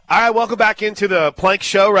All right, welcome back into the Plank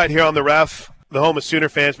Show right here on the Ref, the home of Sooner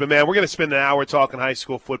fans. But, man, we're going to spend an hour talking high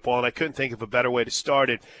school football, and I couldn't think of a better way to start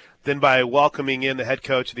it than by welcoming in the head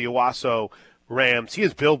coach of the Owasso Rams. He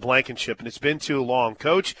is Bill Blankenship, and it's been too long.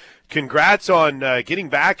 Coach, congrats on getting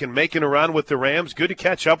back and making a run with the Rams. Good to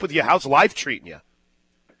catch up with you. How's life treating you?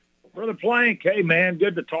 Brother Plank, hey, man,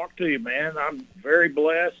 good to talk to you, man. I'm very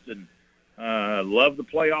blessed and love the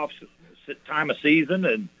playoffs time of season,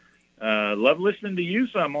 and love listening to you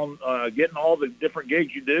some on getting all the different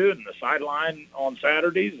gigs you do and the sideline on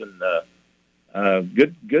Saturdays, and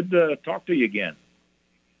good to talk to you again.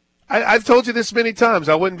 I've told you this many times.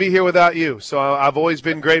 I wouldn't be here without you, so I've always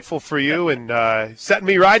been grateful for you and setting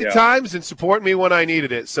me right at times and supporting me when I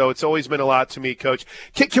needed it. So it's always been a lot to me, Coach.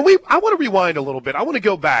 Can we? I want to rewind a little bit. I want to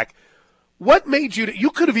go back. What made you – you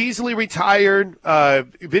could have easily retired,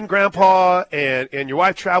 been grandpa, and your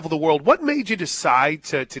wife traveled the world. What made you decide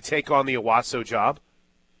to take on the Owasso job?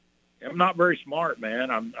 I'm not very smart, man.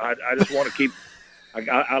 I just want to keep –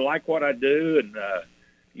 I like what I do, and,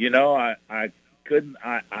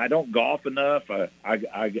 I don't golf enough.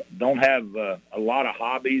 I don't have a lot of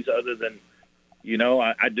hobbies other than,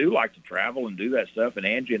 I do like to travel and do that stuff, and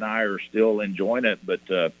Angie and I are still enjoying it,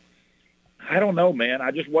 but I don't know, man. I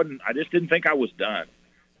just didn't think I was done,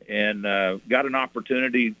 and got an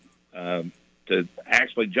opportunity to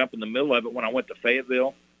actually jump in the middle of it when I went to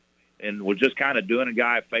Fayetteville, and was just kind of doing a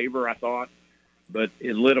guy a favor, I thought, but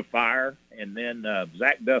it lit a fire. And then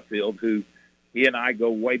Zach Duffield, who he and I go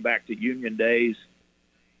way back to Union days,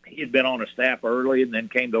 he had been on a staff early and then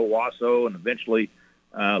came to Owasso and eventually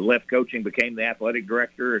left coaching, became the athletic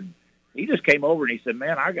director, and he just came over and he said,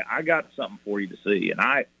 "Man, I got something for you to see," and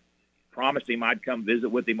I promised him I'd come visit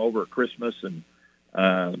with him over at Christmas, and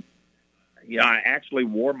I actually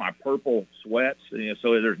wore my purple sweats,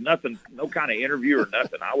 so there's nothing, no kind of interview or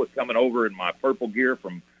nothing. I was coming over in my purple gear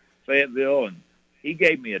from Fayetteville, and he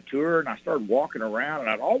gave me a tour, and I started walking around, and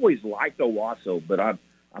I'd always liked Owasso, but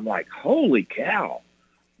I'm like, holy cow,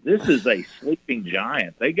 this is a sleeping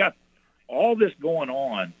giant. They got all this going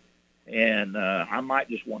on, and I might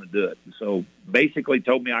just want to do it. So basically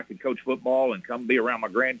told me I could coach football and come be around my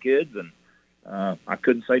grandkids, and I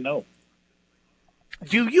couldn't say no.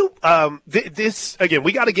 Do you this again?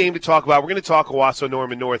 We got a game to talk about. We're going to talk Owasso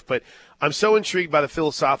Norman North, but I'm so intrigued by the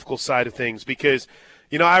philosophical side of things because,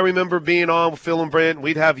 I remember being on with Phil and Brent.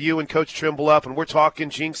 We'd have you and Coach Trimble up, and we're talking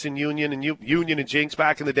Jinx and Union and Union and Jinx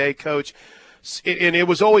back in the day, Coach. And it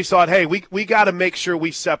was always thought, hey, we got to make sure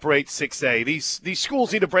we separate 6A. These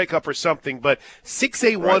schools need to break up or something. But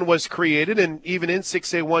 6A1 was created, and even in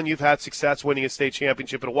 6A1, you've had success winning a state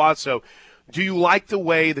championship at Owasso. Do you like the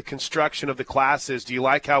way the construction of the classes? Do you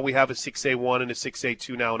like how we have a 6A1 and a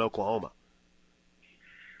 6A2 now in Oklahoma?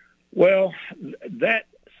 Well,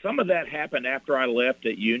 some of that happened after I left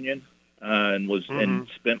at Union and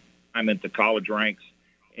spent time at the college ranks,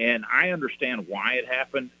 and I understand why it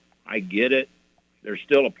happened. I get it. There's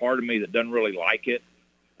still a part of me that doesn't really like it.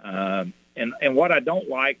 And what I don't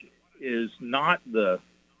like is not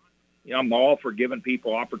I'm all for giving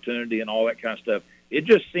people opportunity and all that kind of stuff. It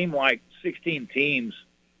just seemed like 16 teams,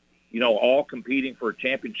 all competing for a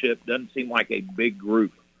championship doesn't seem like a big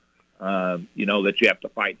group, that you have to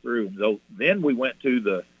fight through. So then we went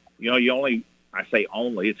to I say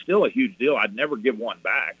only, it's still a huge deal. I'd never give one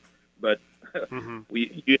back, but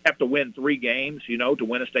you have to win 3 games, to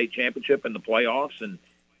win a state championship in the playoffs. And,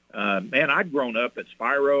 man, I'd grown up at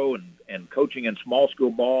Spiro and coaching in small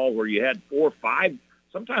school ball where you had 4 or 5.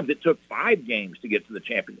 Sometimes it took 5 games to get to the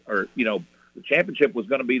champion, or, the championship was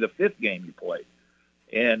going to be the 5th game you played.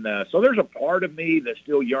 And so there's a part of me that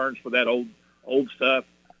still yearns for that old stuff,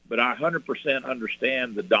 but I 100%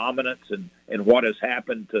 understand the dominance and what has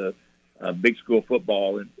happened to big school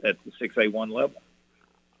football at the 6A1 level.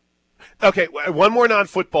 Okay, one more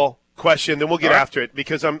non-football question, then we'll get after it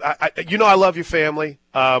because I love your family.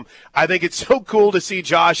 I think it's so cool to see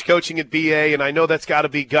Josh coaching at BA, and I know that's got to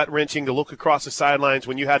be gut-wrenching to look across the sidelines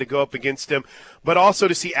when you had to go up against him, but also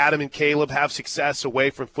to see Adam and Caleb have success away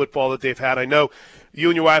from football that they've had. I know you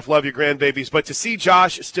and your wife love your grandbabies, but to see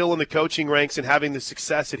Josh still in the coaching ranks and having the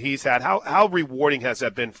success that he's had, how rewarding has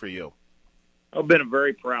that been for you? I've been a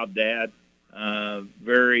very proud dad,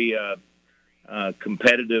 very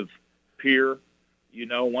competitive peer.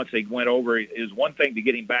 Once they went over, it was one thing to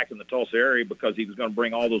get him back in the Tulsa area because he was going to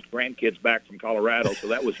bring all those grandkids back from Colorado, so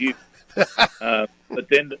that was huge. But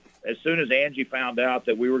then as soon as Angie found out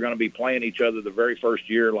that we were going to be playing each other the very first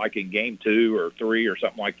year, like in game 2 or 3 or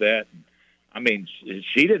something like that, I mean,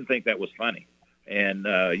 she didn't think that was funny. And,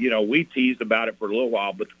 we teased about it for a little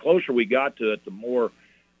while, but the closer we got to it, the more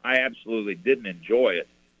I absolutely didn't enjoy it.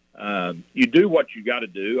 you do what you got to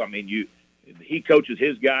do. I mean, he coaches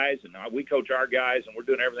his guys, and we coach our guys, and we're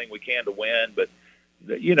doing everything we can to win. But,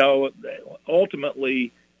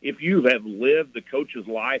 ultimately, if you have lived the coach's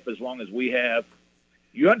life as long as we have,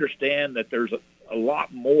 you understand that there's a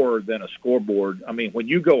lot more than a scoreboard. I mean, when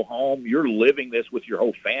you go home, you're living this with your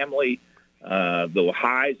whole family, the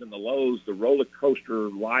highs and the lows, the roller coaster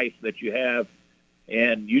life that you have,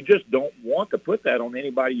 and you just don't want to put that on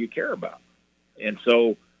anybody you care about. And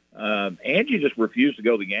so Angie just refused to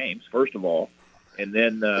go to the games, first of all, and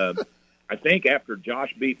then I think after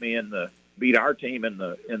Josh beat our team in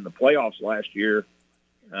the playoffs last year,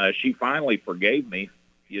 she finally forgave me,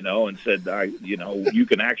 and said, you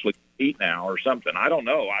can actually eat now or something. I don't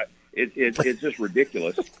know. It's just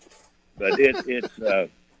ridiculous, but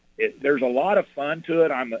there's a lot of fun to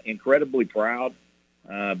it. I'm incredibly proud,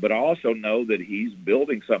 but I also know that he's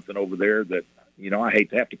building something over there that, I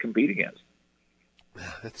hate to have to compete against.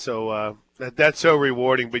 That's so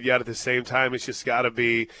rewarding, but yet at the same time, it's just got to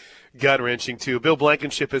be gut-wrenching too. Bill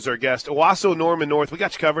Blankenship is our guest. Owasso Norman North, we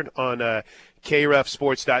got you covered on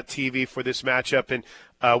KREFSports.tv for this matchup, and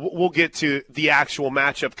we'll get to the actual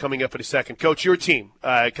matchup coming up in a second. Coach, your team,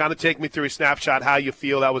 kind of take me through a snapshot, how you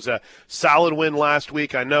feel. That was a solid win last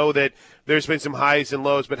week. I know that there's been some highs and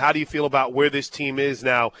lows, but how do you feel about where this team is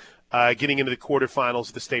now getting into the quarterfinals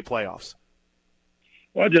of the state playoffs?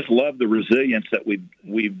 Well, I just love the resilience that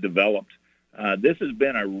we've developed. This has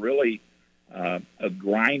been a really a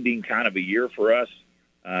grinding kind of a year for us.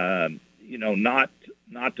 Not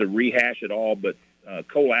to rehash it all, but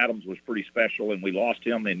Cole Adams was pretty special, and we lost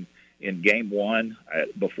him in game one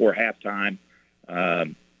before halftime.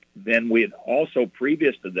 Then we had also,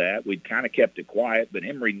 previous to that, we'd kind of kept it quiet, but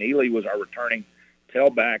Emory Neely was our returning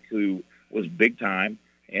tailback who was big time,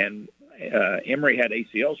 and Emory had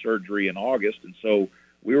ACL surgery in August, and so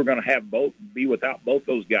we were going to be without both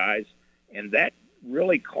those guys, and that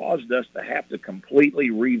really caused us to have to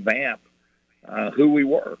completely revamp who we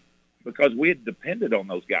were, because we had depended on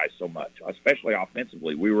those guys so much, especially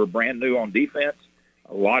offensively. We were brand new on defense,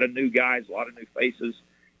 a lot of new guys, a lot of new faces.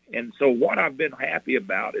 And so what I've been happy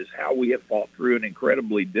about is how we have fought through an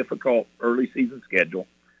incredibly difficult early season schedule.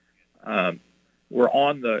 We're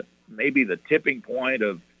on maybe the tipping point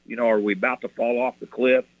of, are we about to fall off the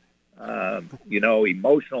cliff?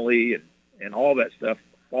 Emotionally and all that stuff,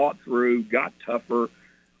 fought through, got tougher,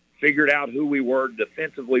 figured out who we were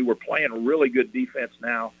defensively. We're playing a really good defense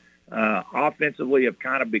now. Offensively have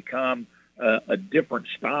kind of become a different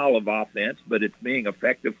style of offense, but it's being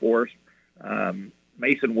effective for us.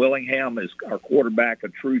 Mason Willingham is our quarterback, a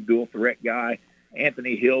true dual threat guy.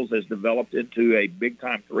 Anthony Hills has developed into a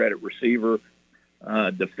big-time threat at receiver.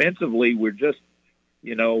 Defensively, we're just,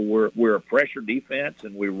 we're a pressure defense,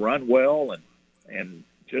 and we run well and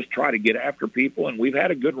just try to get after people. And we've had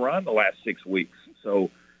a good run the last 6 weeks. So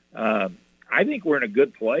I think we're in a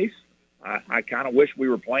good place. I kind of wish we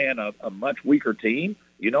were playing a much weaker team.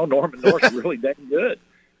 Norman North's really dang good.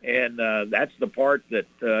 And that's the part that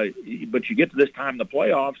but you get to this time in the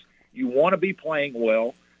playoffs, you want to be playing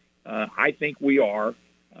well. I think we are.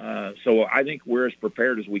 So I think we're as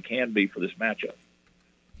prepared as we can be for this matchup.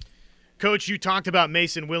 Coach, you talked about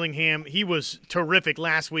Mason Willingham. He was terrific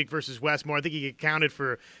last week versus Westmore. I think he accounted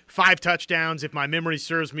for 5 touchdowns, if my memory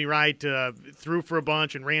serves me right, threw for a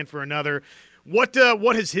bunch and ran for another. What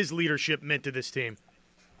has his leadership meant to this team?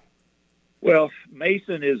 Well,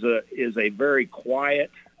 Mason is a very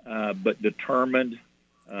quiet but determined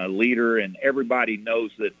leader, and everybody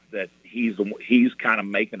knows that he's kind of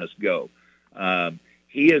making us go.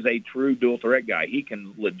 He is a true dual threat guy. He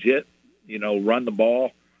can legit, run the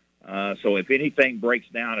ball. So if anything breaks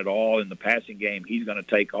down at all in the passing game, he's going to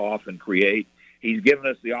take off and create. He's given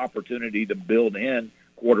us the opportunity to build in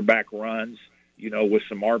quarterback runs, with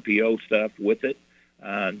some RPO stuff with it.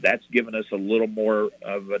 That's given us a little more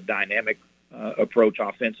of a dynamic approach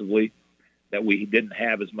offensively that we didn't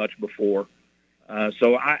have as much before.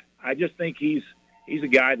 So I just think he's a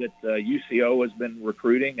guy that UCO has been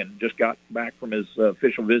recruiting and just got back from his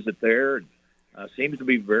official visit there, and seems to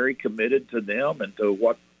be very committed to them and to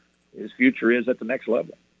what his future is at the next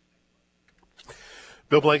level.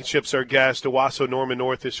 Bill Blankenship's our guest. Owasso Norman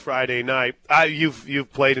North is Friday night.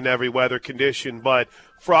 You've played in every weather condition, but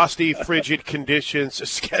frosty, frigid conditions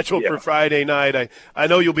scheduled for Friday night. I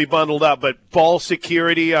know you'll be bundled up, but ball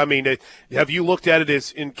security, I mean, have you looked at it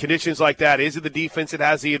as in conditions like that? Is it the defense that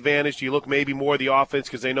has the advantage? Do you look maybe more at the offense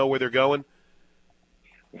because they know where they're going?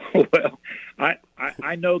 Well,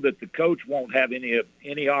 I know that the coach won't have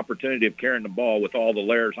any opportunity of carrying the ball with all the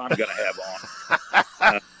layers I'm going to have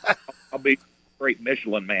on. I'll be a great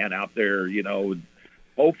Michelin man out there,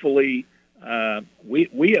 Hopefully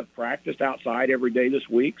we have practiced outside every day this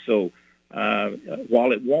week, so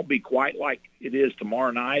while it won't be quite like it is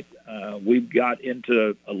tomorrow night, we've got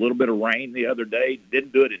into a little bit of rain the other day.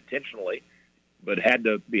 Didn't do it intentionally, but had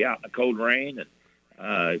to be out in the cold rain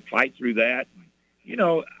and fight through that. You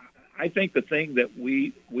know, I think the thing that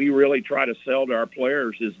we really try to sell to our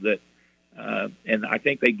players is that, and I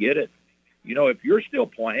think they get it. You know, if you're still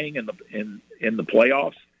playing in the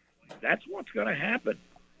playoffs, that's what's going to happen.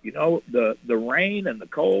 You know, the rain and the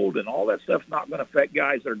cold and all that stuff's not going to affect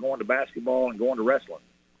guys that are going to basketball and going to wrestling.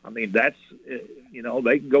 I mean, that's, you know,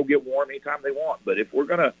 they can go get warm anytime they want. But if we're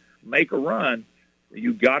going to make a run,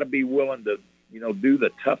 you've got to be willing to, you know, do the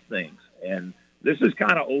tough things. And this is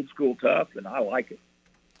kind of old school tough, and I like it.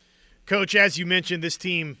 Coach, as you mentioned, this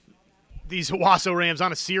team, these Owasso Rams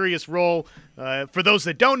on a serious roll. For those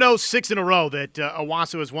that don't know, 6 in a row that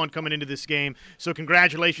Owasso has won coming into this game. So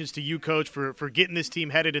congratulations to you, Coach, for getting this team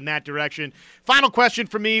headed in that direction. Final question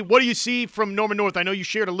for me, what do you see from Norman North? I know you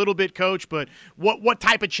shared a little bit, Coach, but what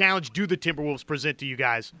type of challenge do the Timberwolves present to you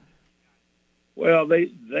guys? Well,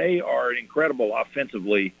 they are incredible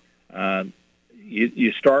offensively.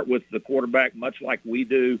 You start with the quarterback, much like we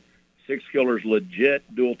do. Six Killer's legit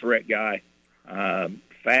dual threat guy,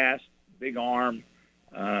 fast, big arm,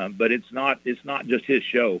 but it's not just his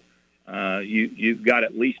show. You've got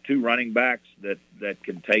at least 2 running backs that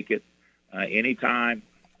can take it anytime.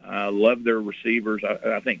 Love their receivers.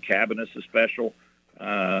 I think Cabinets is special.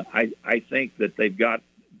 I think that they've got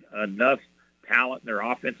enough talent in their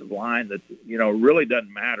offensive line that, you know, really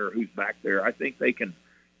doesn't matter who's back there. I think they can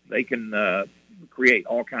create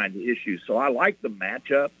all kinds of issues. So I like the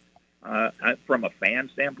matchup from a fan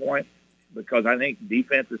standpoint, because I think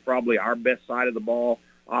defense is probably our best side of the ball.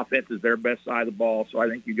 Offense is their best side of the ball. So I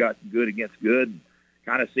think you got good against good, and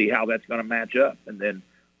kind of see how that's going to match up. And then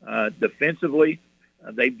defensively,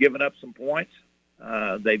 they've given up some points.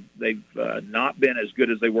 They've not been as good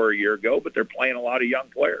as they were a year ago, but they're playing a lot of young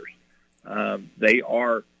players. They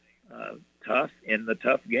are tough in the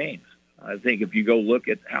tough games. I think if you go look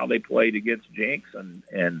at how they played against Jinx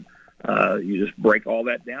and you just break all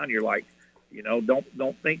that down, you're like, you know,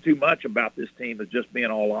 don't think too much about this team as just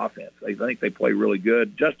being all offense. I think they play really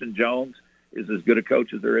good. Justin Jones is as good a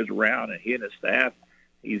coach as there is around, and he and his staff,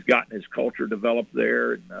 he's gotten his culture developed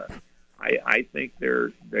there. And I think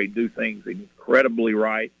they do things incredibly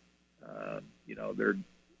right. You know,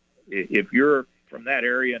 if you're from that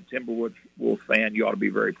area and Timberwolves fan, you ought to be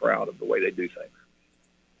very proud of the way they do things.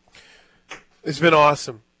 It's been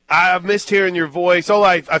awesome. I've missed hearing your voice.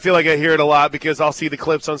 I feel like I hear it a lot because I'll see the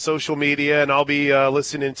clips on social media and I'll be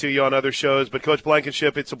listening to you on other shows. But, Coach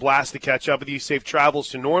Blankenship, it's a blast to catch up with you. Safe travels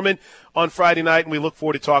to Norman on Friday night, and we look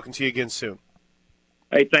forward to talking to you again soon.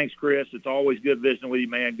 Hey, thanks, Chris. It's always good visiting with you,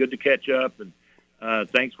 man. Good to catch up, and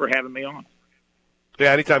thanks for having me on.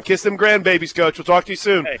 Yeah, anytime. Kiss them grandbabies, Coach. We'll talk to you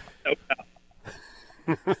soon. Hey, no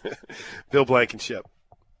doubt. Bill Blankenship.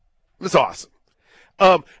 It was awesome.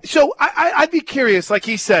 So I'd be curious, like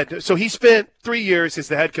he said, so he spent 3 years as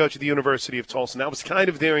the head coach at the University of Tulsa. That was kind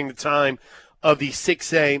of during the time of the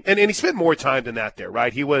 6A, and he spent more time than that there,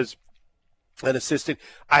 right? He was an assistant.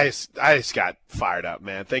 I just got fired up,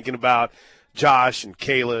 man, thinking about Josh and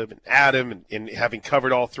Caleb and Adam and having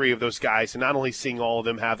covered all 3 of those guys, and not only seeing all of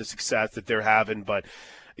them have the success that they're having, but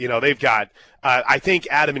you know, they've got I think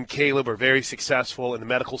Adam and Caleb are very successful in the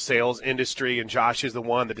medical sales industry, and Josh is the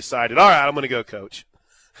one that decided, all right, I'm going to go coach.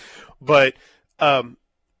 But and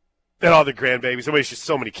all the grandbabies. I mean, it's just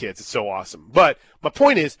so many kids. It's so awesome. But my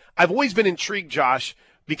point is, I've always been intrigued, Josh,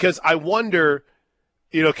 because I wonder,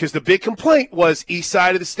 you know, because the big complaint was east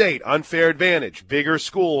side of the state, unfair advantage, bigger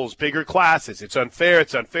schools, bigger classes. It's unfair,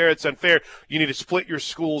 it's unfair, it's unfair. You need to split your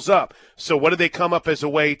schools up. So what did they come up as a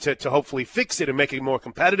way to hopefully fix it and make it more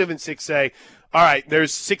competitive in 6A? All right,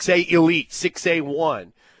 there's 6A Elite,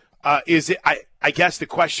 6A1. Is it? I guess the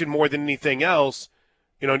question more than anything else,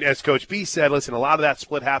 you know, as Coach B said, listen, a lot of that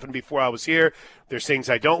split happened before I was here. There's things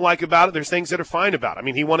I don't like about it. There's things that are fine about it. I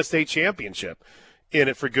mean, he won a state championship in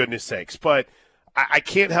it, for goodness sakes. But I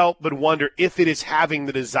can't help but wonder if it is having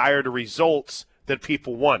the desired results that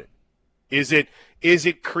people wanted. Is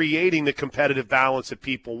it creating the competitive balance that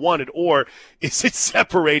people wanted, or is it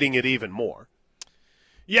separating it even more?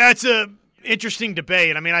 Yeah, it's a interesting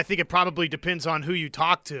debate. I mean, I think it probably depends on who you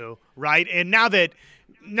talk to, right? And now that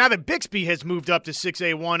Bixby has moved up to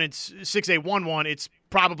 6A1, it's 6A11, it's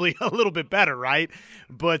probably a little bit better, right?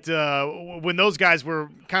 But when those guys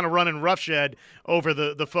were kind of running roughshed over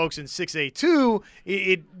the folks in 6A2,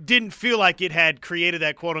 it didn't feel like it had created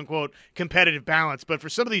that quote-unquote competitive balance. But for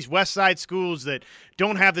some of these West Side schools that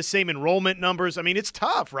don't have the same enrollment numbers, I mean, it's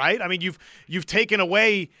tough, right? I mean, you've taken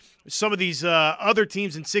away some of these other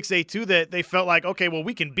teams in 6A2 that they felt like, okay, well,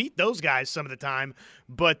 we can beat those guys some of the time.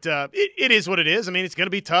 But it is what it is. I mean, it's going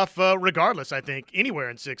to be tough regardless, I think, anywhere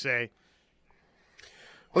in 6A.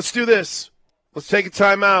 Let's do this. Let's take a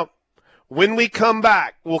timeout. When we come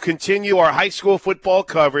back, we'll continue our high school football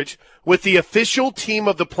coverage with the official team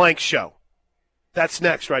of the Plank Show. That's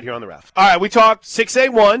next right here on the Ref. All right, we talked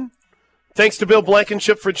 6A1. Thanks to Bill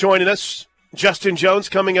Blankenship for joining us. Justin Jones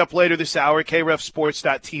coming up later this hour.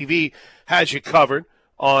 KREFSports.tv has you covered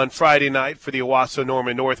on Friday night for the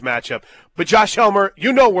Owasso-Norman North matchup. But Josh Helmer,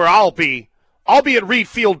 you know where I'll be. I'll be at Reed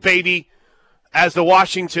Field, baby, as the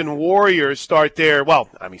Washington Warriors start their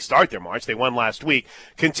march. They won last week.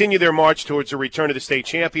 Continue their march towards a return to the state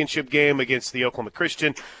championship game against the Oklahoma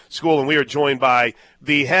Christian School. And we are joined by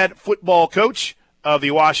the head football coach of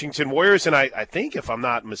the Washington Warriors. And I think, if I'm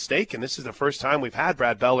not mistaken, this is the first time we've had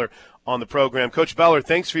Brad Beller on the program. Coach Beller,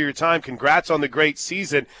 thanks for your time. Congrats on the great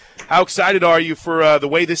season. How excited are you for the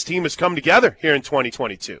way this team has come together here in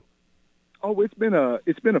 2022? Oh, it's been a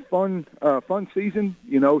fun season.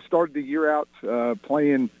 You know, started the year out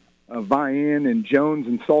playing Vian and Jones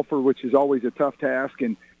and Sulphur, which is always a tough task,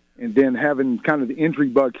 and then having kind of the injury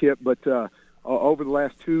bug hit. But over the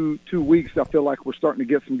last two weeks, I feel like we're starting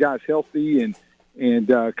to get some guys healthy and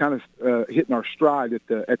kind of hitting our stride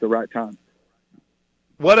at the right time.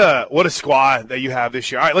 What a squad that you have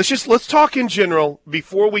this year. All right, let's talk in general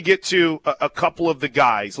before we get to a couple of the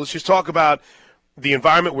guys. Let's just talk about the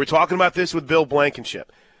environment. We're talking about this with Bill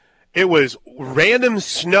Blankenship. It was random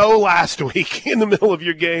snow last week in the middle of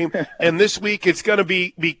your game, and this week it's going to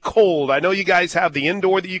be cold. I know you guys have the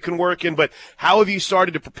indoor that you can work in, but how have you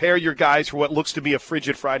started to prepare your guys for what looks to be a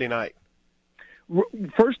frigid Friday night?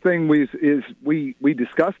 First thing is we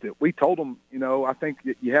discussed it. We told them, you know, I think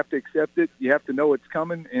that you have to accept it. You have to know it's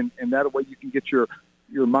coming, and that way you can get your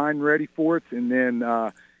mind ready for it. And then,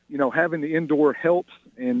 you know, having the indoor helps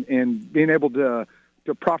and being able to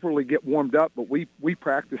properly get warmed up. But we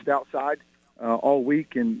practiced outside all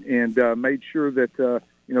week and made sure that,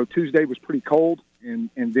 you know, Tuesday was pretty cold, and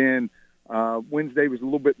then Wednesday was a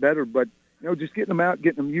little bit better. But you know, just getting them out,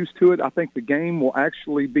 getting them used to it. I think the game will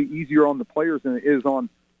actually be easier on the players than it is on,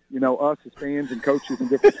 you know, us as fans and coaches and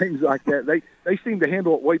different things like that. They seem to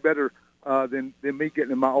handle it way better than me getting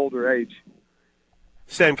in my older age.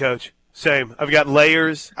 Same, Coach. Same. I've got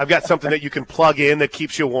layers. I've got something that you can plug in that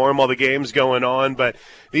keeps you warm while the game's going on. But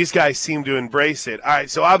these guys seem to embrace it. All right,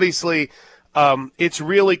 so obviously it's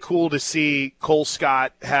really cool to see Cole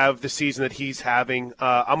Scott have the season that he's having.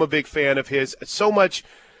 I'm a big fan of his. So much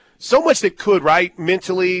that could, right,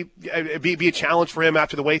 mentally be a challenge for him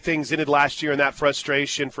after the way things ended last year and that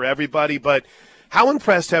frustration for everybody. But how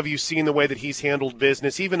impressed have you seen the way that he's handled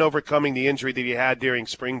business, even overcoming the injury that he had during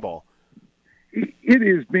spring ball? It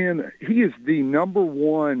has been – he is the number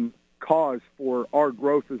one cause for our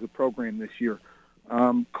growth as a program this year.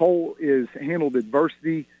 Cole has handled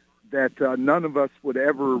adversity that none of us would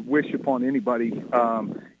ever wish upon anybody.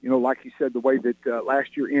 You know, like you said, the way that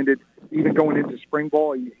last year ended, even going into spring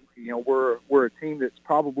ball, you know, we're a team that's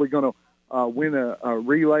probably going to win a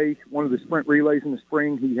relay, one of the sprint relays in the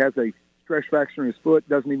spring. He has a stress fracture in his foot,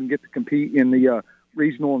 doesn't even get to compete in the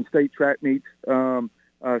regional and state track meets.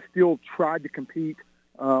 Still tried to compete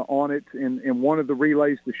on it in one of the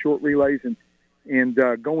relays, the short relays, and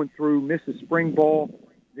going through misses spring ball.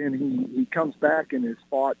 Then he comes back and has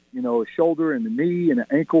fought, you know, a shoulder and a knee and an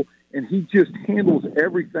ankle, and he just handles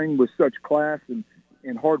everything with such class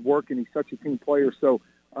and hard work, and he's such a team player. So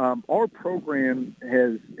our program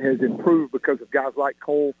has improved because of guys like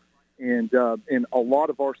Cole, and a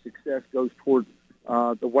lot of our success goes towards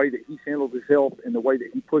the way that he's handled his health and the way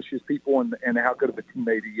that he pushes people and how good of a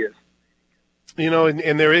teammate he is. You know,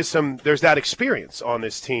 and there's that experience on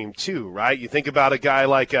this team too, right? You think about a guy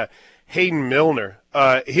like Hayden Milner.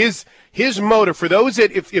 His motor, for those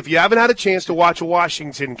that, if you haven't had a chance to watch a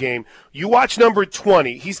Washington game, you watch number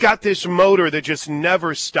 20. He's got this motor that just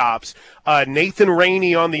never stops. Nathan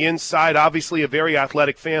Rainey on the inside, obviously a very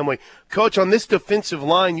athletic family. Coach, on this defensive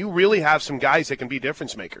line, you really have some guys that can be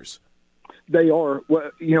difference makers. They are.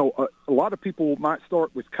 Well, you know, a lot of people might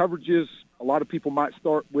start with coverages. A lot of people might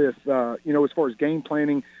start with, you know, as far as game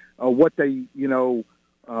planning, what they, you know,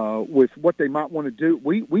 with what they might want to do.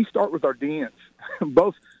 We start with our DNs,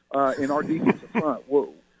 both in our defensive front.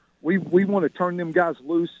 We want to turn them guys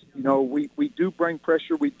loose. You know, we do bring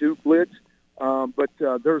pressure. We do blitz. But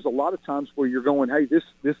there's a lot of times where you're going, hey, this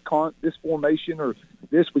formation or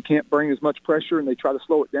this, we can't bring as much pressure, and they try to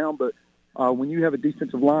slow it down. But when you have a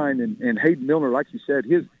defensive line and Hayden Milner, like you said,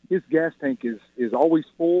 his gas tank is always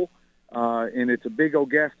full, and it's a big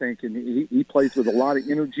old gas tank, and he plays with a lot of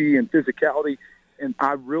energy and physicality. And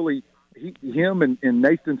I really him and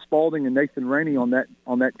Nathan Spalding and Nathan Rainey on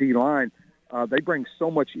that D line, they bring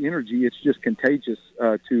so much energy. It's just contagious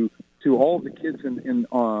to all the kids that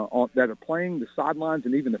are playing, the sidelines,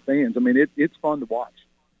 and even the fans. I mean, it's fun to watch.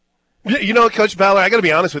 You know, Coach Ballard, I got to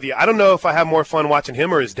be honest with you. I don't know if I have more fun watching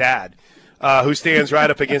him or his dad, who stands right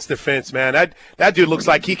up against the fence, man. That dude looks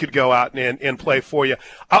like he could go out and play for you.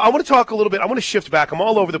 I want to talk a little bit. I want to shift back. I'm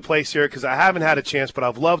all over the place here because I haven't had a chance, but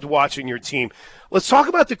I've loved watching your team. Let's talk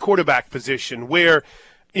about the quarterback position where,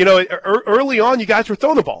 you know, early on you guys were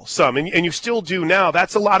throwing the ball some, and you still do now.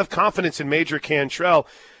 That's a lot of confidence in Major Cantrell.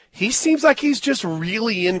 He seems like he's just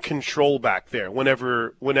really in control back there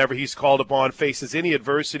whenever he's called upon, faces any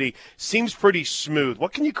adversity, seems pretty smooth.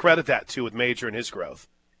 What can you credit that to with Major and his growth?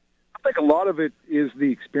 I think a lot of it is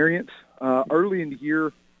the experience. Early in the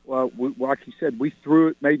year, like you said, we threw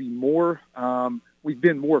it maybe more. We've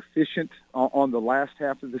been more efficient on the last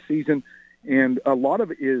half of the season, and a lot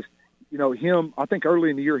of it is, you know, him. I think early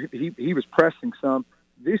in the year he was pressing some.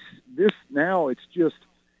 This now it's just,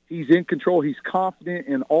 he's in control. He's confident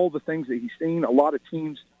in all the things that he's seen. A lot of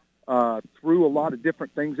teams threw a lot of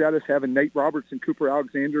different things at us, having Nate Roberts and Cooper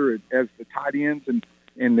Alexander as the tight ends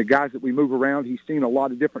and the guys that we move around. He's seen a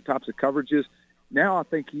lot of different types of coverages. Now I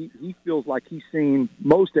think he feels like he's seen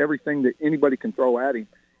most everything that anybody can throw at him.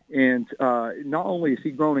 And not only has he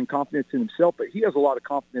grown in confidence in himself, but he has a lot of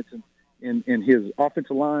confidence in his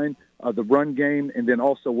offensive line, the run game, and then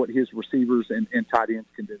also what his receivers and tight ends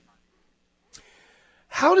can do.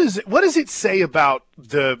 What does it say about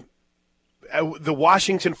the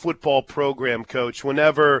Washington football program, Coach,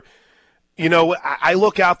 whenever, you know, I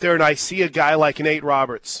look out there and I see a guy like Nate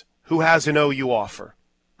Roberts who has an OU offer,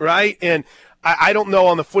 right? And I don't know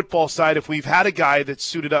on the football side if we've had a guy that's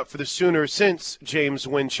suited up for the Sooners since James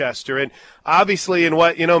Winchester. And obviously in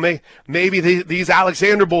what, you know, maybe these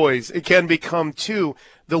Alexander boys, it can become too,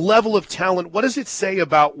 the level of talent. What does it say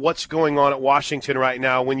about what's going on at Washington right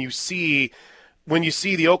now when you see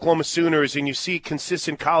the Oklahoma Sooners and you see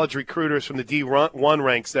consistent college recruiters from the D1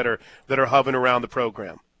 ranks that are hovering around the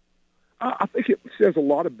program? I think it says a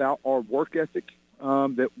lot about our work ethic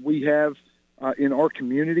that we have in our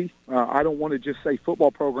community. I don't want to just say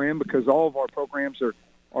football program because all of our programs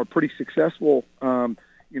are pretty successful,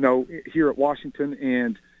 you know, here at Washington.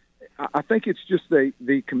 And I think it's just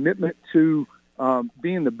the commitment to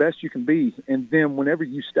being the best you can be. And then whenever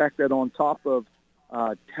you stack that on top of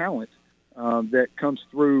talent, that comes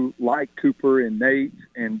through like Cooper and Nate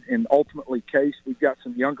and ultimately Case. We've got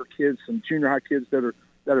some younger kids, some junior high kids that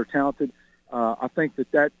are talented. I think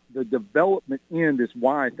that the development end is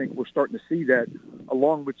why I think we're starting to see that,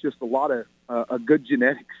 along with just a lot of good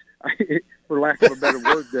genetics, for lack of a better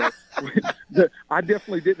word. I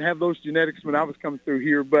definitely didn't have those genetics when I was coming through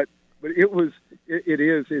here, but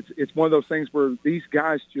it's one of those things where these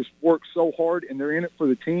guys just work so hard and they're in it for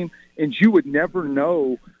the team, and you would never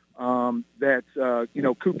know that you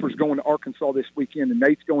know, Cooper's going to Arkansas this weekend and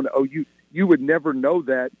Nate's going to OU. You would never know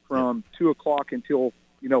that from 2:00 until,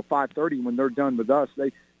 you know, 5:30 when they're done with us.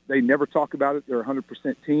 They never talk about it. They're a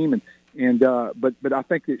 100% team, but I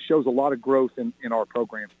think it shows a lot of growth in our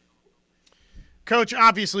program. Coach,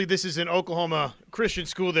 obviously this is an Oklahoma Christian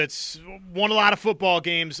school that's won a lot of football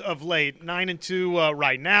games of late. 9-2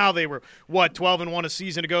 right now. They were 12-1 a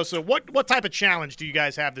season ago. So what type of challenge do you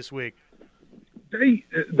guys have this week?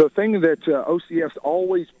 The thing that OCS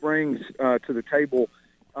always brings to the table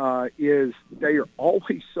is they are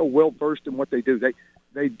always so well versed in what they do.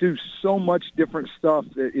 They do so much different stuff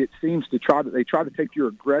that it seems they try to take your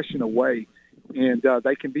aggression away, and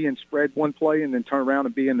they can be in spread one play and then turn around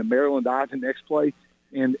and be in the Maryland eye the next play,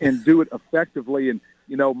 and do it effectively. And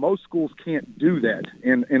you know, most schools can't do that,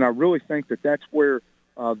 and I really think that's where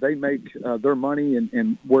they make their money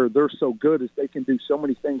and where they're so good is they can do so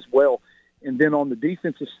many things well. And then on the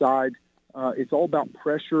defensive side, it's all about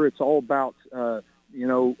pressure. It's all about,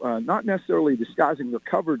 not necessarily disguising their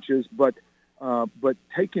coverages, but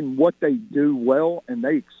taking what they do well and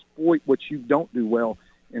they exploit what you don't do well.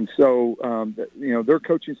 And so, their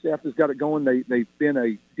coaching staff has got it going. They've been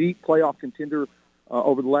a deep playoff contender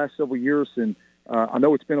over the last several years. And I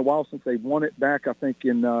know it's been a while since they've won it back, I think,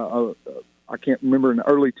 in I can't remember, in the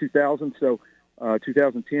early 2000s, so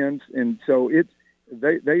 2010s. And so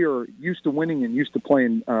they are used to winning and used to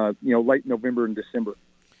playing, late November and December.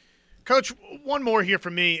 Coach, one more here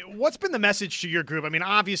from me. What's been the message to your group? I mean,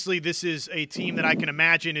 obviously this is a team that I can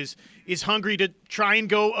imagine is hungry to try and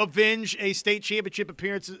go avenge a state championship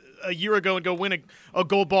appearance a year ago and go win a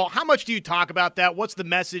gold ball. How much do you talk about that? What's the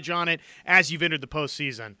message on it as you've entered the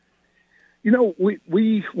postseason? You know,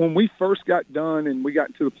 we when we first got done and we got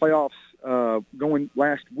into the playoffs going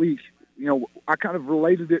last week, you know, I kind of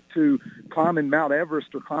related it to climbing Mount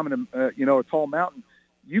Everest or climbing a tall mountain.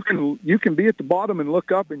 You can be at the bottom and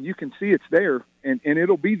look up and you can see it's there and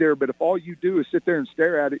it'll be there. But if all you do is sit there and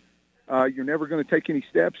stare at it, you're never going to take any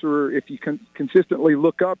steps. Or if you consistently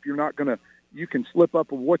look up, you can slip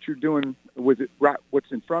up of what you're doing with it, right,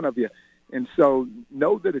 what's in front of you. And so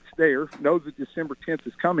know that it's there. Know that December 10th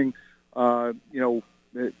is coming.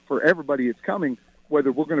 For everybody it's coming.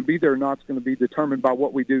 Whether we're going to be there or not is going to be determined by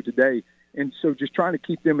what we do today. And so just trying to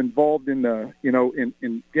keep them involved in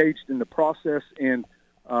engaged in the process and,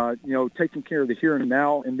 taking care of the here and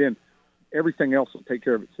now, and then everything else will take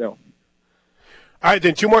care of itself. All right,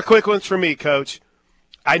 then 2 more quick ones for me, Coach.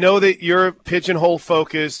 I know that you're pigeonhole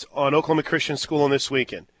focused on Oklahoma Christian School on this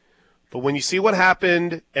weekend, but when you see what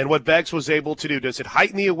happened and what Beggs was able to do, does it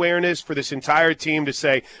heighten the awareness for this entire team to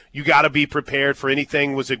say you got to be prepared for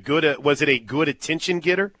anything? Was it a good attention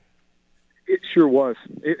getter? It sure was.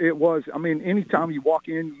 It was. I mean, anytime you walk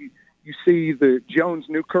in, you see the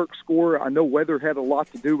Jones-Newkirk score. I know weather had a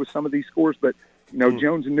lot to do with some of these scores, but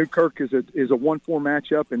Jones and Newkirk is a 1-4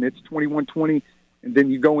 matchup, and it's 21-20. And then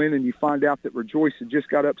you go in and you find out that Rejoice had just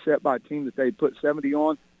got upset by a team that they had put 70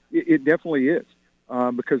 on. It definitely is,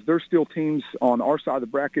 because there's still teams on our side of the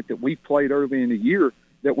bracket that we've played early in the year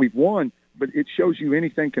that we've won. But it shows you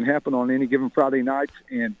anything can happen on any given Friday night,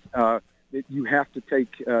 and that you have to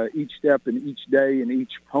take each step and each day and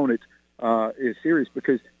each opponent is serious,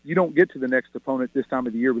 because you don't get to the next opponent this time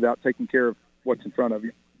of the year without taking care of what's in front of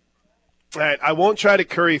you. All right, I won't try to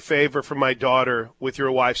curry favor for my daughter with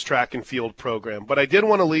your wife's track and field program, but I did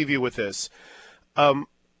want to leave you with this.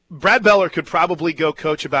 Brad Beller could probably go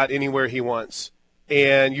coach about anywhere he wants,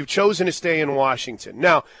 and you've chosen to stay in Washington.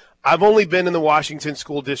 Now, I've only been in the Washington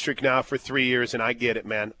School District now for 3 years, and I get it,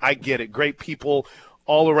 man. I get it. Great people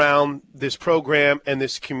all around this program and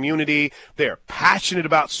this community. They're passionate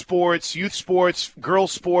about sports, youth sports,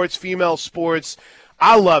 girls sports, female sports.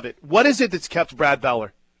 I love it. What is it that's kept Brad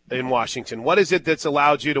Beller in Washington? What is it that's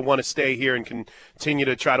allowed you to want to stay here and continue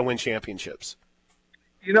to try to win championships?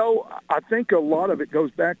 I think a lot of it goes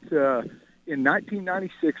back to in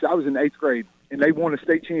 1996, I was in 8th grade, and they won a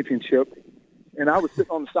state championship, and I was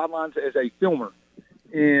sitting on the sidelines as a filmer.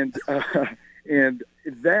 And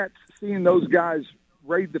that's seeing those guys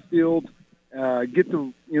raid the field, get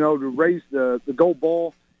to raise the gold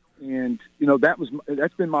ball, and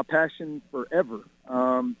that's been my passion forever.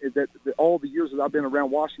 That all the years that I've been around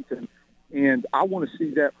Washington, and I want to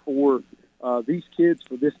see that for these kids,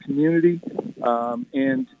 for this community,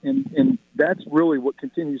 and that's really what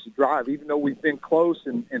continues to drive. Even though we've been close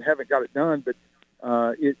and haven't got it done, but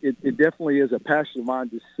it definitely is a passion of mine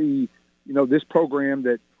to see this program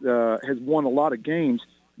that has won a lot of games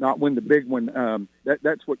not win the big one.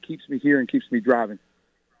 That's what keeps me here and keeps me driving.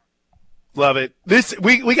 Love it.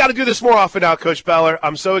 We got to do this more often now, Coach Beller.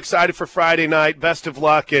 I'm so excited for Friday night. Best of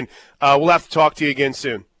luck, and we'll have to talk to you again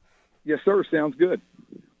soon. Yes, sir. Sounds good.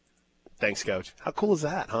 Thanks, Coach. How cool is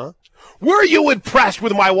that, huh? Were you impressed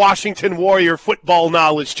with my Washington Warrior football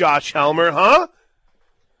knowledge, Josh Helmer, huh?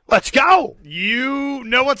 Let's go. You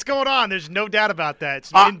know what's going on. There's no doubt about that.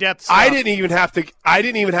 It's in-depth stuff. I didn't even have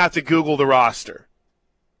to Google the roster.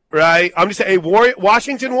 Right? I'm just saying,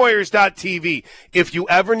 WashingtonWarriors.tv. If you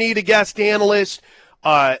ever need a guest analyst,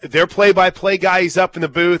 their play-by-play guy is up in the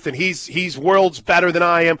booth, and he's worlds better than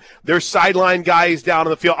I am. Their sideline guy is down on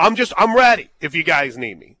the field. I'm ready if you guys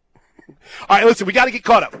need me. All right, listen, we got to get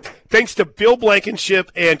caught up. Thanks to Bill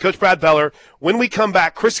Blankenship and Coach Brad Beller. When we come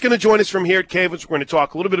back, Chris is going to join us from here at Cavens. We're going to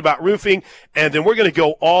talk a little bit about roofing, and then we're going to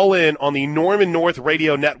go all in on the Norman North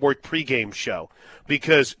Radio Network pregame show,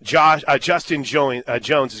 because Justin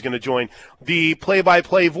Jones is going to join the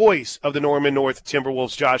play-by-play voice of the Norman North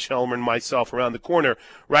Timberwolves, Josh Helmer, and myself around the corner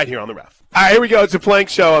right here on the Ref. All right, here we go. It's a Plank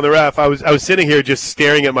Show on the Ref. I was sitting here just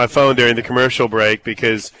staring at my phone during the commercial break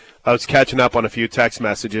because I was catching up on a few text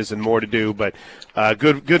messages and more to do, but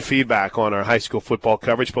good feedback on our high school football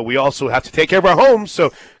coverage. But we also have to take care of our homes,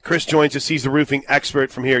 so Chris joins us. He's the roofing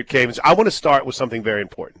expert from here at Cavens. I want to start with something very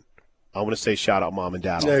important. I want to say shout out Mom and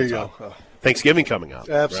Dad. There you go. Thanksgiving coming up.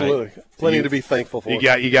 Absolutely. Right? Plenty to be thankful for.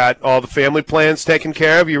 You got all the family plans taken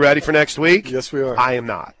care of? You ready for next week? Yes, we are. I am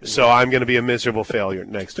not. So I'm going to be a miserable failure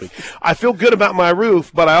next week. I feel good about my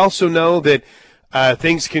roof, but I also know that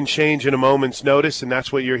Things can change in a moment's notice, and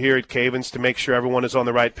that's what you're here at Cavens to make sure everyone is on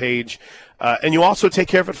the right page. And you also take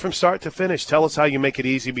care of it from start to finish. Tell us how you make it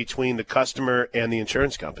easy between the customer and the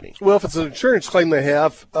insurance company. Well, if it's an insurance claim they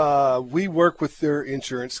have, we work with their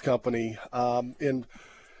insurance company. And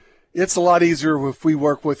it's a lot easier if we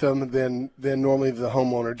work with them than normally the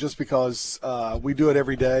homeowner, just because we do it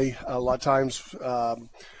every day. A lot of times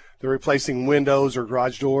they're replacing windows or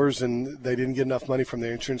garage doors, and they didn't get enough money from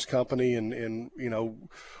their insurance company. And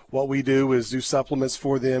what we do is do supplements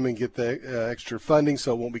for them and get the extra funding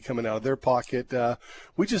so it won't be coming out of their pocket.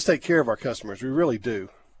 We just take care of our customers. We really do.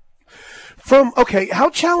 How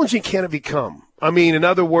challenging can it become? I mean, in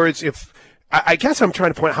other words, I guess I'm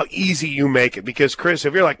trying to point out how easy you make it, because, Chris,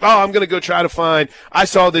 if you're like, I'm going to go try to find, I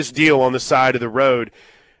saw this deal on the side of the road,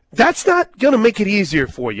 that's not going to make it easier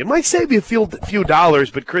for you. It might save you a few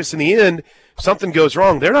dollars, but, Chris, in the end, if something goes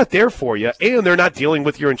wrong, they're not there for you, and they're not dealing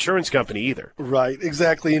with your insurance company either. Right,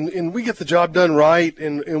 exactly. And we get the job done right,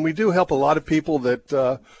 and we do help a lot of people that,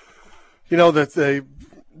 that they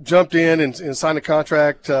jumped in and signed a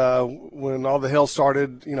contract when all the hell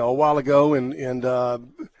started, a while ago, and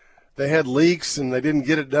they had leaks and they didn't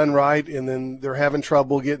get it done right, and then they're having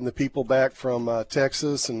trouble getting the people back from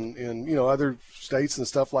Texas and other states and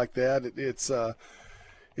stuff like that.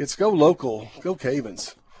 It's go local, go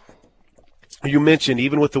Cavens. You mentioned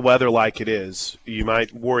even with the weather like it is, you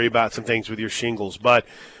might worry about some things with your shingles, but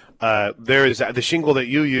there is the shingle that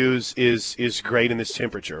you use is great in this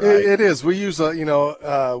temperature, right? It is. We use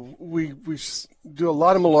we do a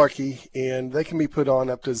lot of malarkey, and they can be put on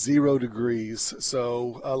up to 0 degrees.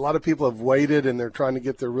 So a lot of people have waited, and they're trying to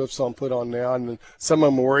get their roofs put on now, and some of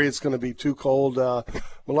them worry it's going to be too cold.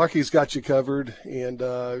 Malarkey's got you covered, and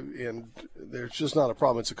there's just not a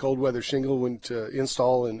problem. It's a cold weather shingle to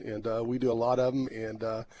install, and we do a lot of them, and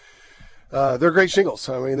they're great shingles.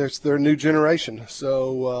 I mean, they're a new generation.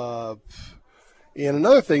 So, and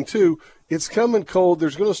another thing too, it's coming cold.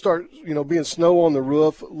 There's going to start, being snow on the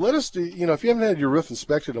roof. Let us do, if you haven't had your roof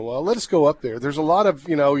inspected in a while, let us go up there. There's a lot of,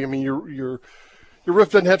 your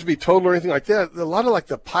roof doesn't have to be total or anything like that. A lot of like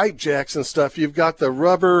the pipe jacks and stuff. You've got the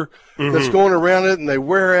rubber that's going around it, and they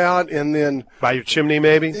wear out, and then by your chimney,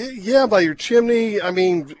 maybe. Yeah, by your chimney. I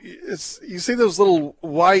mean, you see those little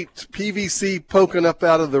white PVC poking up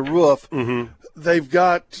out of the roof. Mm-hmm. They've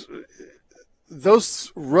got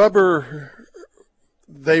those rubber.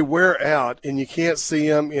 They wear out, and you can't see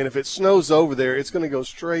them. And if it snows over there, it's going to go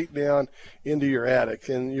straight down into your attic,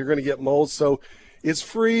 and you're going to get mold. So it's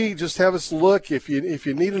free. Just have us look. If you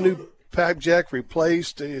need a new pipe jack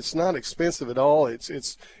replaced, it's not expensive at all.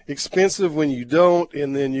 It's expensive when you don't,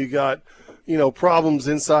 and then you got problems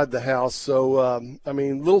inside the house. So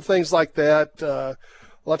little things like that. A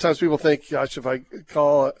lot of times people think, gosh, if I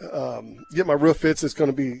call get my roof fixed, it's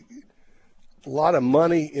going to be a lot of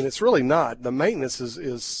money, and it's really not. The maintenance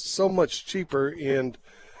is so much cheaper, and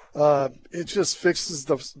it just fixes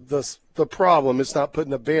the problem. It's not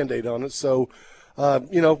putting a Band-Aid on it. So,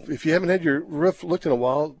 if you haven't had your roof looked in a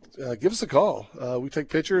while, give us a call. We take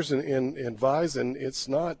pictures and advise, and it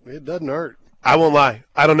doesn't hurt. I won't lie.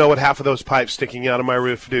 I don't know what half of those pipes sticking out of my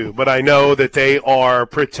roof do, but I know that they are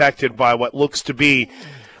protected by what looks to be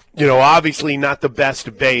obviously not the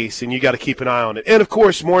best base, and you got to keep an eye on it. And, of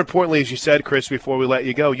course, more importantly, as you said, Chris, before we let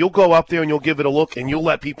you go, you'll go up there and you'll give it a look, and you'll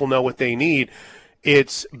let people know what they need.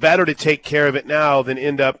 It's better to take care of it now than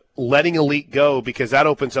end up letting a leak go, because that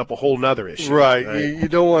opens up a whole nother issue. Right. You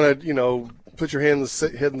don't want to, put your head in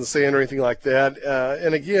the sand or anything like that.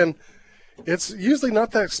 And, again, it's usually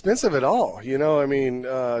not that expensive at all.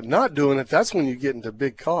 Not doing it, that's when you get into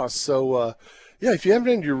big costs. So, yeah, if you haven't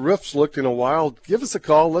had your roofs looked in a while, give us a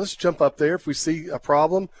call. Let us jump up there if we see a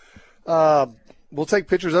problem. We'll take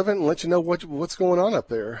pictures of it and let you know what's going on up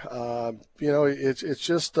there. It's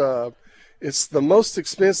just it's the most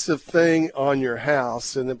expensive thing on your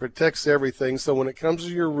house, and it protects everything. So when it comes to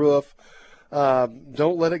your roof,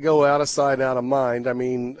 don't let it go out of sight, out of mind. I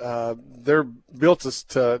mean, they're built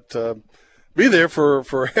to be there for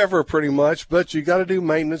forever, pretty much. But you got to do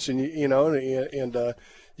maintenance, and you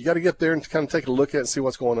got to get there and kind of take a look at it and see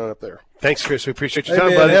what's going on up there. Thanks, Chris. We appreciate your time,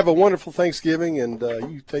 man, buddy. Have a wonderful Thanksgiving, and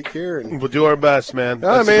you take care. And we'll do our best, man.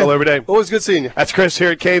 That's the goal every day. Always good seeing you. That's Chris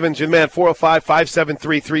here at Cavens. And, man,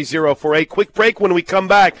 405-573-3048. Quick break. When we come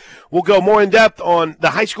back, we'll go more in depth on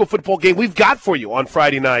the high school football game we've got for you on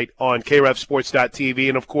Friday night on KREFSports.tv.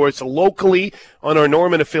 And, of course, locally on our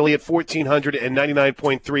Norman affiliate,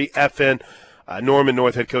 1499.3 FN. Norman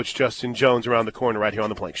North head coach Justin Jones around the corner right here on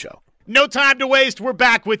The Plank Show. No time to waste. We're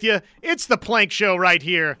back with you. It's The Plank Show right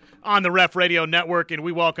here on the Ref Radio Network, and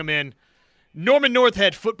we welcome in Norman North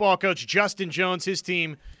head football coach Justin Jones. His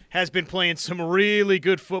team has been playing some really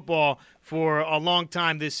good football for a long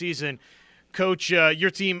time this season. Coach,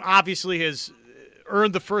 your team obviously has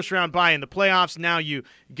earned the first-round bye in the playoffs. Now you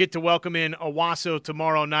get to welcome in Owasso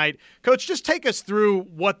tomorrow night. Coach, just take us through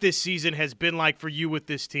what this season has been like for you with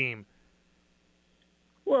this team.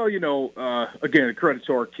 Well, again, credit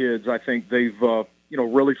to our kids. I think they've,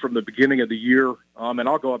 really from the beginning of the year, and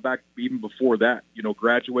I'll go back even before that,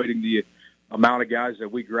 graduating the amount of guys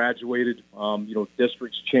that we graduated,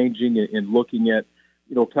 districts changing and looking at,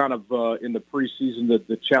 kind of in the preseason,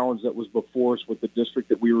 the challenge that was before us with the district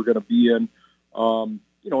that we were going to be in, and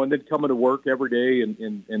then coming to work every day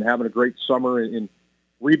and having a great summer and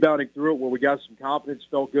rebounding through it where we got some confidence,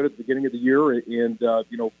 felt good at the beginning of the year and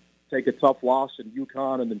take a tough loss in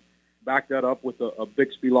UConn and then back that up with a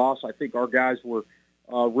Bixby loss. I think our guys were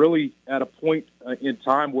really at a point in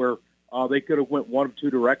time where they could have went one of two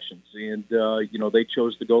directions. And, they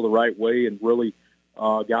chose to go the right way and really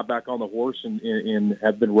got back on the horse and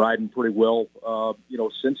have been riding pretty well,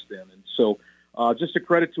 since then. And so just a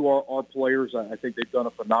credit to our players. I think they've done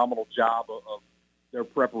a phenomenal job of their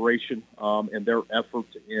preparation and their effort.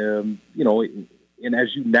 And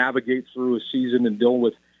as you navigate through a season and dealing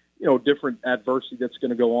with, different adversity that's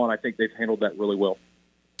going to go on, I think they've handled that really well.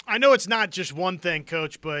 I know it's not just one thing,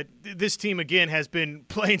 Coach, but this team, again, has been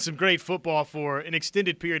playing some great football for an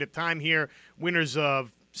extended period of time here, winners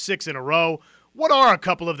of 6 in a row. What are a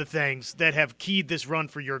couple of the things that have keyed this run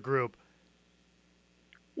for your group?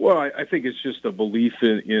 Well, I think it's just a belief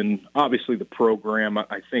in obviously the program.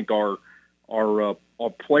 I think our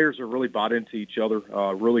players are really bought into each other,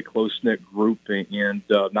 really close-knit group, and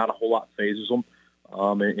not a whole lot phases them.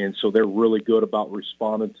 And so they're really good about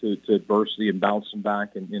responding to adversity and bouncing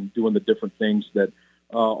back and doing the different things that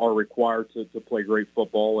are required to play great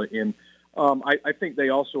football. And I think they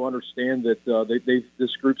also understand that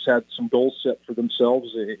this group's had some goals set for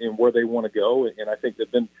themselves and where they want to go, and I think they've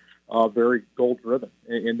been very goal-driven.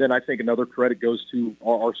 And then I think another credit goes to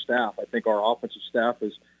our staff. I think our offensive staff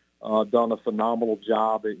has done a phenomenal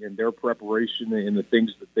job in their preparation and the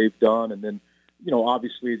things that they've done. And then,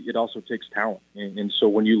 obviously it also takes talent. And so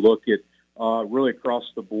when you look at really across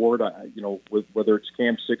the board, whether it's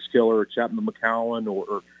Cam Sixkiller or Chapman McCowan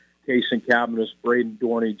or Kaysen Cabanis, Braden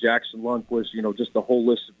Dorney, Jackson Lundquist, just a whole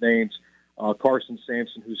list of names, Carson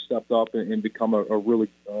Sampson, who stepped up and become a really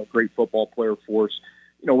great football player for us.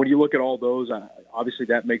 When you look at all those, obviously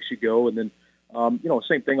that makes you go. And then,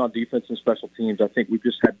 same thing on defense and special teams. I think we've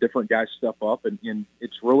just had different guys step up, and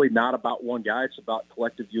it's really not about one guy. It's about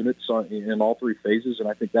collective units in all three phases, and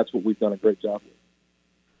I think that's what we've done a great job with.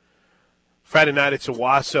 Friday night it's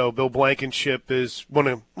Owasso. Bill Blankenship is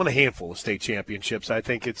won a handful of state championships, I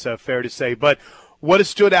think it's fair to say. But what has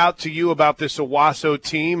stood out to you about this Owasso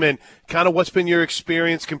team, and kind of what's been your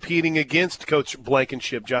experience competing against Coach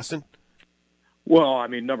Blankenship, Justin? Well, I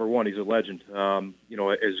mean, number one, he's a legend.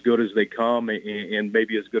 As good as they come and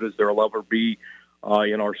maybe as good as there'll ever be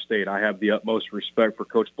in our state. I have the utmost respect for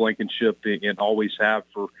Coach Blankenship and always have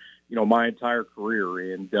for, my entire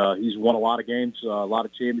career. And he's won a lot of games, a lot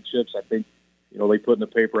of championships. I think, they put in the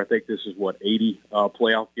paper, I think this is, 80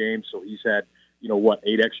 playoff games. So he's had,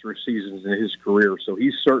 8 extra seasons in his career. So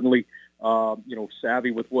he's certainly,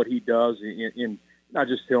 savvy with what he does in not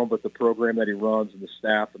just him, but the program that he runs and the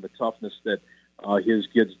staff and the toughness that his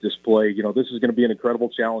kids display. This is going to be an incredible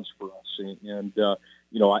challenge for us. And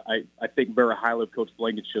I think very highly of Coach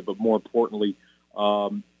Blankenship, but more importantly,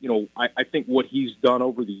 I think what he's done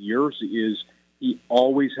over the years is he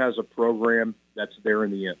always has a program that's there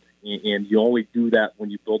in the end. And you only do that when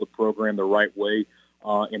you build a program the right way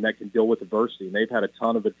and that can deal with adversity. And they've had a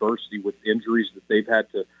ton of adversity with injuries that they've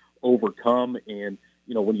had to overcome. And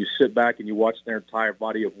when you sit back and you watch their entire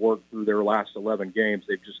body of work through their last 11 games,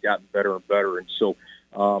 they've just gotten better and better. And so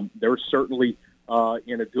they're certainly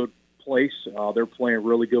in a good place. They're playing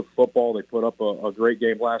really good football. They put up a great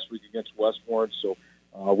game last week against Westmoreland. So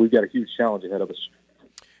we've got a huge challenge ahead of us.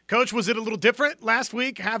 Coach, was it a little different last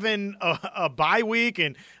week having a bye week?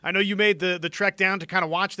 And I know you made the trek down to kind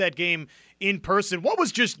of watch that game in person. What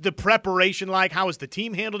was just the preparation like? How has the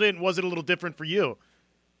team handled it? And was it a little different for you?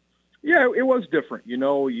 Yeah, it was different. You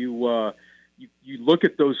look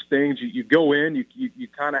at those things. You go in. You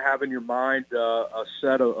kind of have in your mind a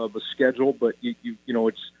set of a schedule, but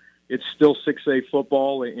it's still 6A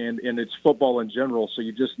football and it's football in general. So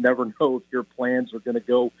you just never know if your plans are going to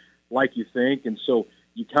go like you think, and so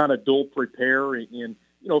you kind of dual prepare. And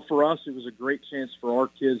for us, it was a great chance for our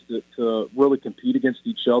kids to really compete against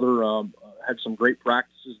each other. Had some great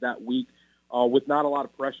practices that week with not a lot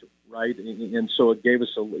of pressure. Right. And so it gave us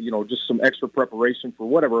just some extra preparation for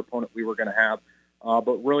whatever opponent we were going to have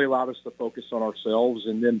but really allowed us to focus on ourselves.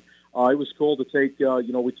 And then it was cool to take,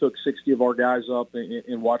 we took 60 of our guys up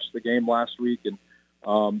and watched the game last week. And,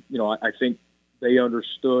 I think they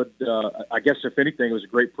understood, I guess, if anything, it was a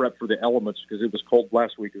great prep for the elements because it was cold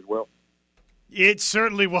last week as well. It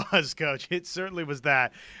certainly was, Coach. It certainly was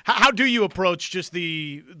that. How do you approach just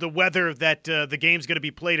the weather that the game's going to be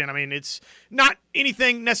played in? I mean, it's not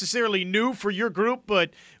anything necessarily new for your group,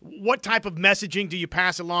 but what type of messaging do you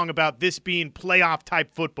pass along about this being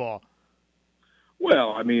playoff-type football?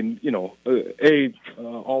 Well, I mean,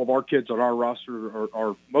 all of our kids on our roster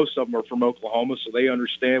are most of them are from Oklahoma, so they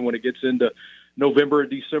understand when it gets into November and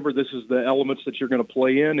December, this is the elements that you're going to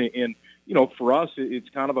play in. And for us, it's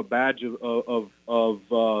kind of a badge of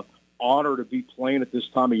honor to be playing at this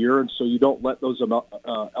time of year, and so you don't let those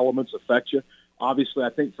elements affect you. Obviously,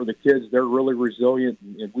 I think for the kids, they're really resilient,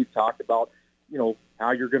 and we've talked about,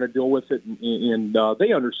 how you're going to deal with it, and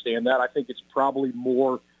they understand that. I think it's probably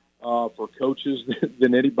more for coaches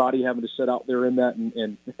than anybody having to sit out there in that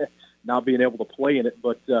and not being able to play in it.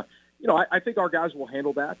 But, I think our guys will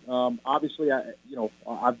handle that. Obviously,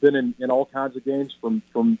 I've been in all kinds of games from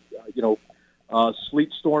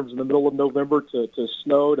sleet storms in the middle of November to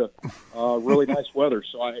snow to really nice weather.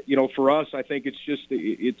 So, for us, I think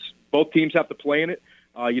it's both teams have to play in it.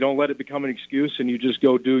 You don't let it become an excuse, and you just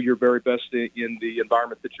go do your very best in the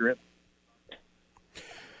environment that you're in.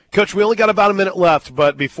 Coach, we only got about a minute left,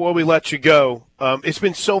 but before we let you go, it's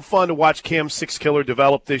been so fun to watch Cam Six-Killer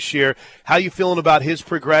develop this year. How you feeling about his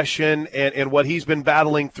progression and what he's been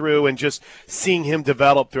battling through and just seeing him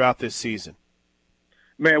develop throughout this season?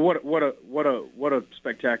 Man, what a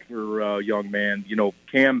spectacular young man.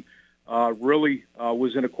 Cam really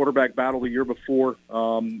was in a quarterback battle the year before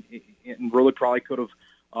and really probably could have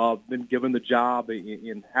been given the job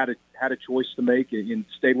and had a choice to make and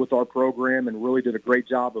stayed with our program and really did a great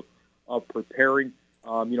job of preparing.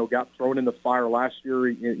 Got thrown in the fire last year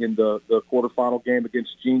in the quarterfinal game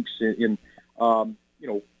against Jinx and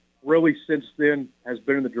really since then has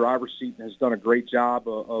been in the driver's seat and has done a great job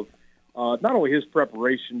of not only his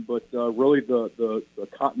preparation, but really the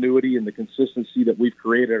continuity and the consistency that we've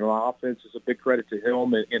created on offense is a big credit to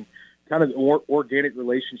him and kind of the organic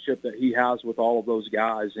relationship that he has with all of those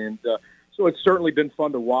guys. And so it's certainly been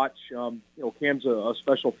fun to watch. Cam's a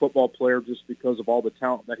special football player just because of all the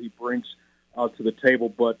talent that he brings to the table,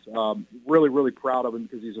 but really, really proud of him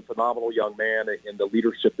because he's a phenomenal young man and the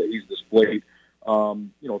leadership that he's displayed,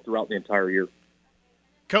 throughout the entire year.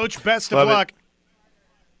 Coach, best of luck.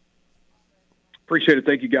 Appreciate it.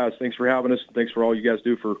 Thank you, guys. Thanks for having us. Thanks for all you guys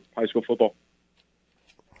do for high school football.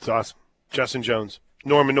 It's awesome. Justin Jones,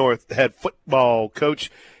 Norman North, the head football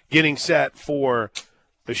coach, getting set for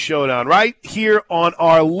the showdown right here on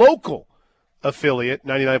our local affiliate,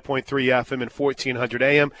 99.3 FM and 1400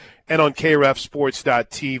 AM, and on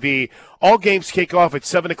KREFSports.tv. All games kick off at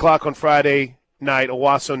 7 o'clock on Friday night,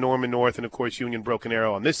 Owasso, Norman North, and, of course, Union Broken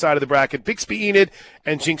Arrow on this side of the bracket. Bixby Enid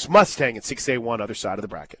and Jinx Mustang at 6A1, other side of the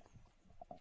bracket.